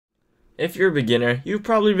If you're a beginner, you've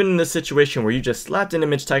probably been in a situation where you just slapped an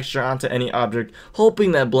image texture onto any object,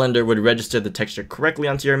 hoping that Blender would register the texture correctly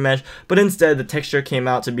onto your mesh, but instead the texture came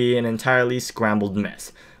out to be an entirely scrambled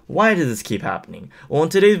mess. Why does this keep happening? Well, in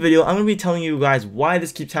today's video, I'm going to be telling you guys why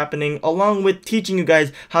this keeps happening, along with teaching you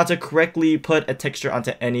guys how to correctly put a texture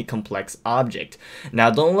onto any complex object.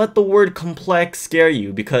 Now, don't let the word complex scare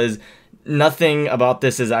you, because nothing about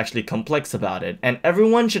this is actually complex about it, and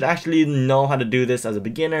everyone should actually know how to do this as a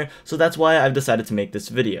beginner, so that's why I've decided to make this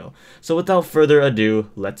video. So without further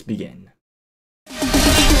ado, let's begin.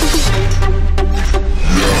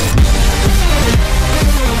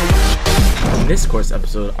 In this course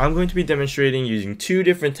episode, I'm going to be demonstrating using two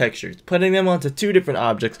different textures, putting them onto two different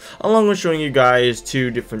objects, along with showing you guys two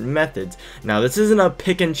different methods. Now, this isn't a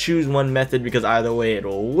pick and choose one method because either way it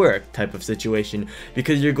will work type of situation,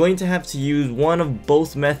 because you're going to have to use one of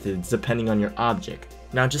both methods depending on your object.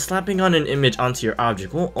 Now, just slapping on an image onto your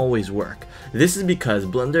object won't always work. This is because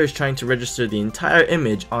Blender is trying to register the entire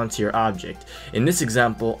image onto your object. In this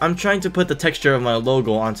example, I'm trying to put the texture of my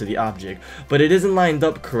logo onto the object, but it isn't lined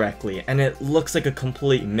up correctly and it looks like a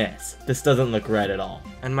complete mess. This doesn't look right at all.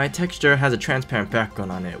 And my texture has a transparent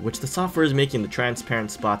background on it, which the software is making the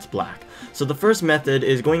transparent spots black. So the first method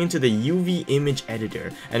is going into the UV image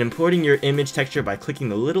editor and importing your image texture by clicking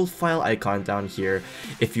the little file icon down here.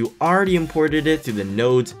 If you already imported it through the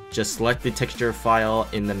nodes, just select the texture file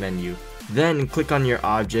in the menu. Then click on your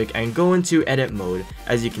object and go into edit mode.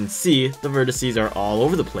 As you can see, the vertices are all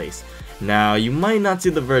over the place. Now, you might not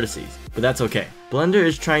see the vertices, but that's okay. Blender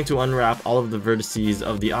is trying to unwrap all of the vertices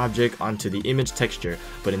of the object onto the image texture,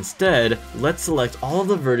 but instead, let's select all of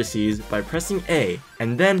the vertices by pressing A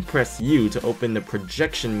and then press U to open the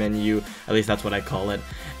projection menu, at least that's what I call it,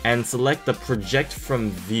 and select the project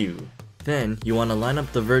from view. Then, you want to line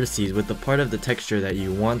up the vertices with the part of the texture that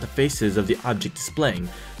you want the faces of the object displaying.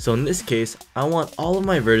 So in this case, I want all of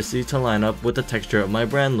my vertices to line up with the texture of my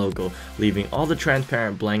brand logo, leaving all the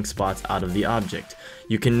transparent blank spots out of the object.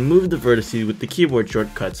 You can move the vertices with the keyboard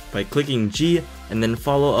shortcuts by clicking G and then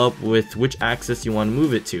follow up with which axis you want to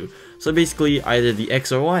move it to. So basically, either the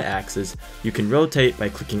X or Y axis. You can rotate by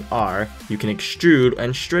clicking R, you can extrude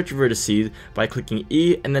and stretch vertices by clicking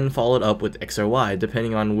E and then follow it up with X or Y,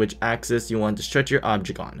 depending on which axis you want to stretch your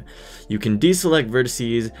object on. You can deselect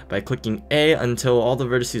vertices by clicking A until all the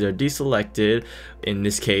vertices are deselected, in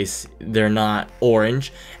this case they're not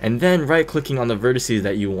orange, and then right clicking on the vertices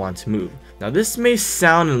that you want to move. Now, this may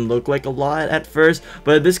sound and look like a lot at first,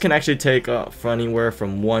 but this can actually take for anywhere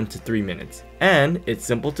from 1 to 3 minutes. And it's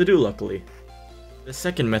simple to do, luckily. The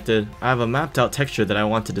second method, I have a mapped out texture that I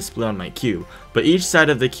want to display on my cube, but each side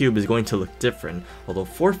of the cube is going to look different, although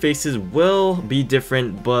 4 faces will be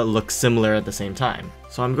different but look similar at the same time.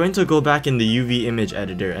 So I'm going to go back in the UV image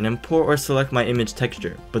editor and import or select my image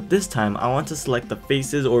texture, but this time I want to select the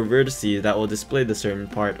faces or vertices that will display the certain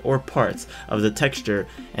part or parts of the texture,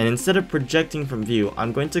 and instead of projecting from view,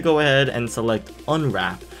 I'm going to go ahead and select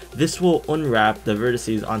unwrap. This will unwrap the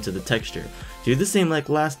vertices onto the texture. Do the same like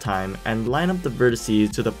last time and line up the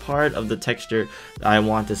vertices to the part of the texture that I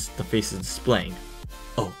want the faces displaying.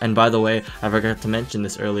 Oh, and by the way, I forgot to mention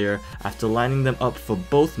this earlier, after lining them up for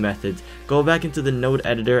both methods, go back into the node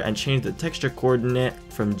editor and change the texture coordinate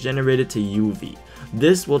from generated to UV.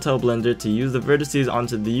 This will tell Blender to use the vertices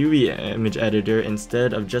onto the UV image editor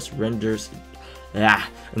instead of just registering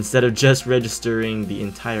the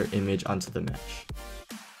entire image onto the mesh.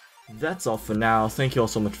 That's all for now. Thank you all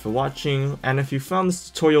so much for watching, and if you found this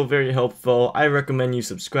tutorial very helpful, I recommend you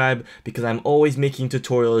subscribe because I'm always making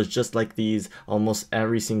tutorials just like these almost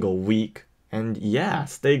every single week. And yeah,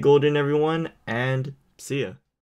 stay golden everyone, and see ya.